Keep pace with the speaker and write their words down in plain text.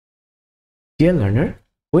Dear learner,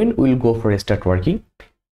 when we'll go for start working,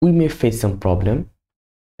 we may face some problem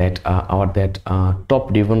that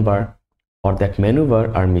top ribbon bar or that menu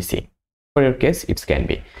bar are missing. For your case, it can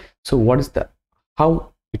be. So what is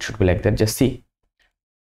how it should be like that? Just see.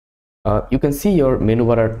 You can see your menu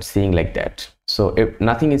bar are seeing like that. So if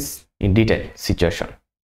nothing is in detail situation,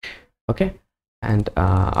 okay. And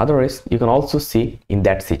otherwise, you can also see in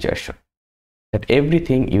that situation that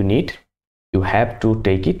everything you need, you have to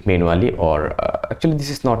take it manually, or actually this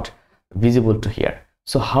is not visible to here.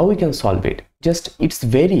 So how we can solve it? It's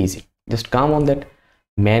very easy. Just come on that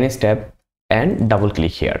manage tab and double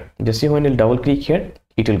click here. Just see, when you double click here,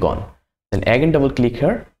 it will gone. Then again double click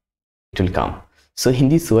here, it will come. So in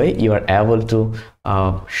this way, you are able to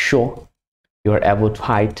show, you are able to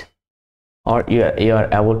hide, or you are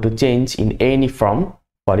able to change in any form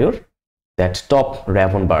for your that top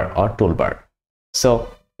ribbon bar or toolbar.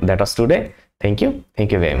 So that was today. Thank you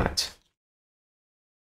very much.